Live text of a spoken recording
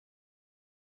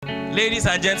Ladies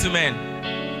and gentlemen,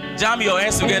 jam your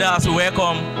hands together as we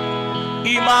welcome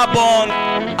Ima Obong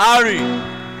Ari.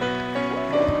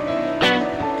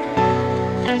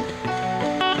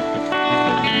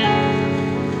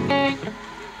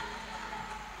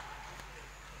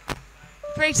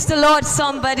 Praise the Lord,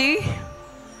 somebody.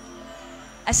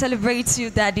 I celebrate you,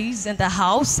 daddies, in the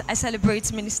house. I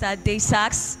celebrate Minister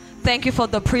Daysax. Thank you for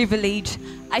the privilege.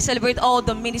 I celebrate all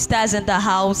the ministers in the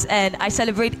house, and I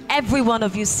celebrate every one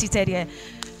of you seated here.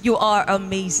 You are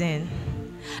amazing.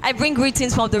 I bring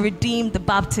greetings from the Redeemed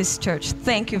Baptist Church.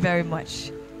 Thank you very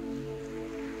much.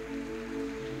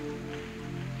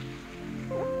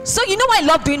 So you know I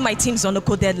love doing my teams on a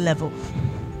coded level.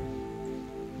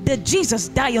 Did Jesus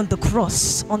die on the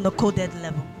cross on the coded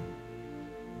level?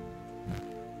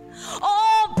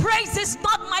 Oh, praise is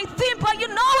not my theme, but you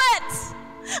know it.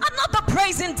 I'm not the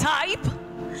praising type.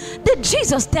 Did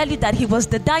Jesus tell you that he was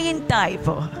the dying type?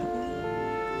 Look,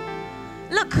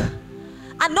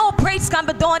 I know praise can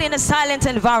be done in a silent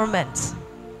environment.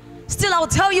 Still, I'll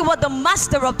tell you what the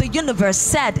master of the universe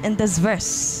said in this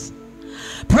verse.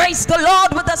 Praise the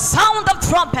Lord with the sound of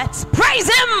trumpets. Praise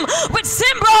him with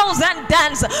cymbals and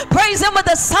dance. Praise him with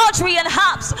the psaltery and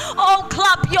harps. Oh,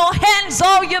 clap your hands,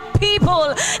 all you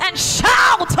people, and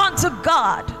shout unto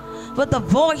God with the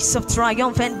voice of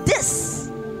triumph. And this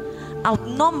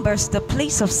outnumbers the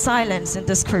place of silence in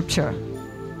the scripture.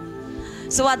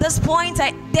 So at this point, I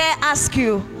dare ask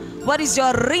you, what is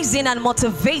your reason and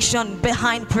motivation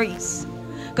behind praise?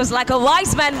 Because like a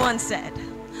wise man once said,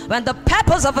 when the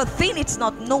purpose of a thing is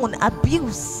not known,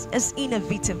 abuse is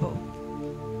inevitable.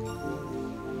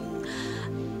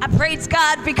 I praise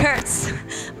God because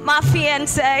my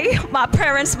fiance, my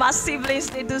parents, my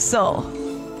siblings, they do so.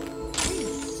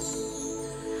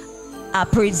 I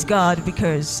praise God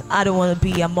because I don't want to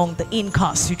be among the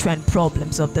incalcitrant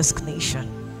problems of this nation.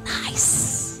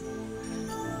 Nice.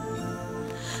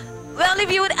 Well,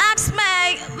 if you would ask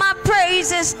me, my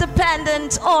praise is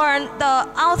dependent on the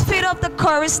outfit of the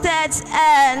choristers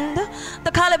and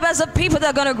the calibers of people that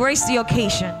are going to grace the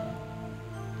occasion.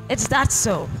 It's that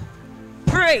so.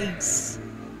 Praise.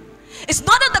 It's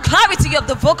not in the clarity of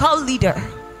the vocal leader.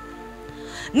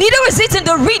 Neither is it in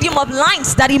the rhythm of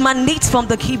lines that emanate from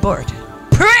the keyboard.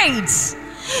 Praise.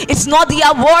 It's not the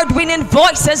award-winning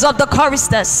voices of the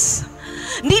choristers.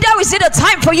 Neither is it a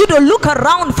time for you to look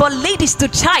around for ladies to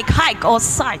chike, hike, or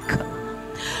psych.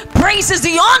 Praise is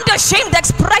the unashamed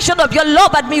expression of your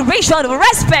love, admiration,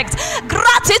 respect,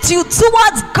 gratitude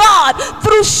towards God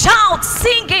through shout,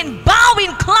 singing,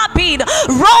 bowing, clapping,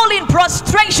 rolling,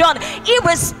 prostration,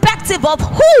 irrespective of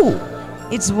who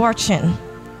is watching.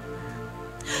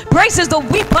 Praise is the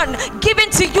weapon given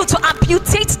to you to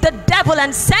amputate the devil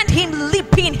and send him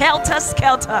leaping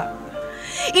helter-skelter.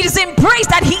 It is in praise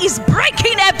that he is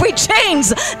breaking every chains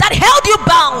that held you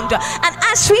bound and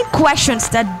answering questions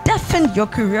that deafened your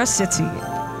curiosity.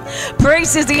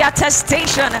 Praise is the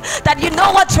attestation that you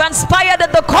know what transpired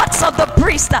at the courts of the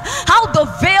priest, how the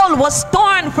veil was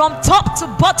torn from top to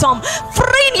bottom,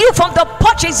 freeing you from the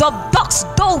porches of ducks,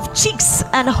 dove, chicks,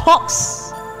 and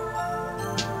hawks.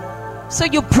 So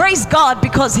you praise God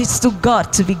because it's to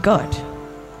God to be God.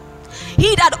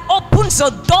 He that opens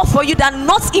a door for you that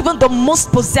not even the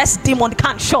most possessed demon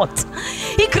can shut.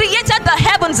 He created the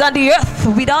heavens and the earth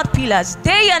without pillars,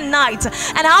 day and night,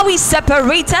 and how he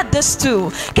separated these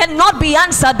two cannot be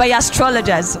answered by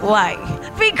astrologers. Why?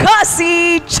 Because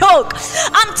he choked.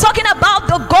 I'm talking about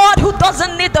the God who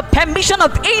doesn't need the permission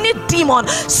of any demon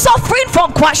suffering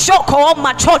from kwashoko or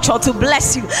machocho to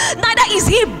bless you. Neither is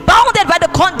he bounded by the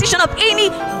condition of any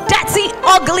dirty,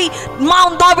 ugly,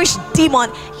 malnourished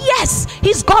demon. Yes,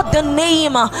 he's got the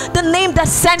name that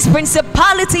sends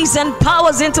principalities and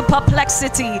powers into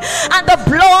perplexity, and the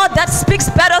blood that speaks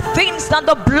better things than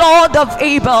the blood of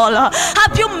Abel.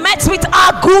 Have you met with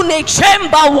Agune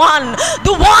Chamber One,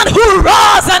 the one who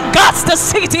roars and guards the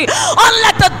city?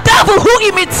 Unlike the devil, who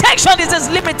imitation is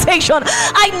his limitation.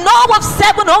 I know of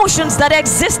 7 oceans that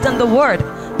exist in the word,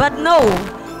 but no,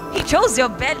 he chose your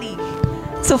belly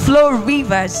to flow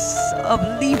rivers of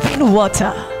living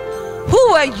water.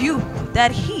 Who are you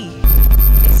that he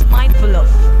is mindful of?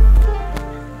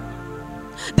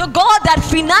 The God that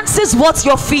finances what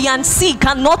your fiancé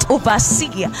cannot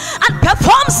oversee and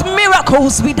performs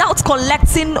miracles without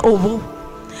collecting owo.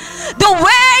 The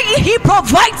way he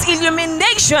provides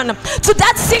illumination to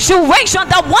that situation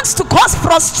that wants to cause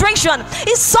frustration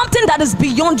is something that is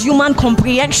beyond human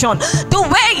comprehension. The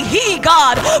way he,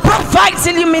 God, provides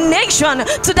illumination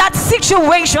to that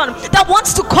situation that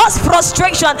wants to cause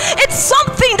frustration, it's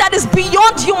something that is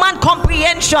beyond human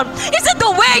comprehension. Is it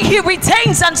the way he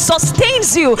retains and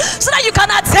sustains you so that you can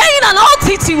attain an ultimate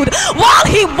attitude, while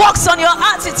he works on your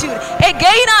attitude.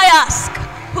 Again I ask,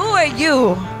 who are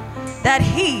you that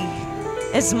he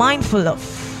is mindful of?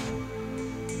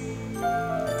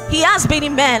 He has many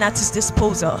men at his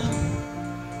disposal,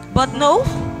 but no,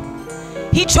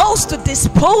 he chose to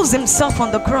dispose himself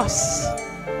on the cross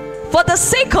for the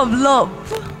sake of love,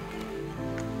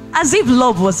 as if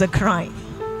love was a crime,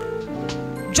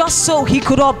 just so he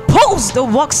could oppose the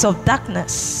works of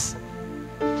darkness.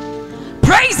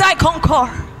 Praise I concur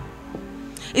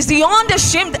is the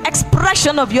unashamed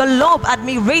expression of your love,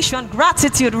 admiration,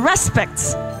 gratitude,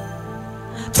 respect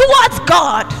towards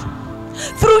God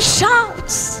through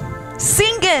shouts,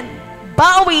 singing,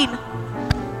 bowing,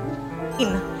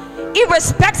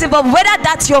 irrespective of whether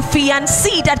that's your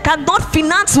fiancé that cannot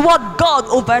finance what God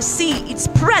oversees, it's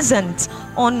present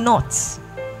or not.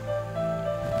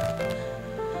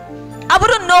 I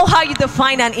wouldn't know how you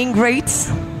define an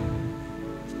ingrate,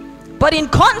 but in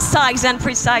concise and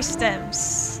precise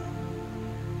terms,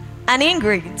 an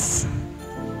ingrate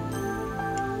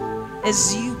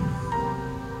is you,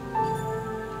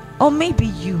 or maybe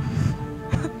you.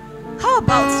 How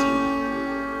about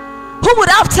you? Who would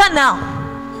after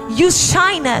now use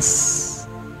shyness,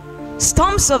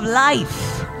 storms of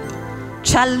life,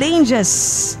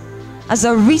 challenges as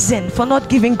a reason for not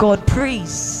giving God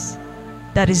praise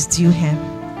that is due him?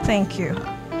 Thank you.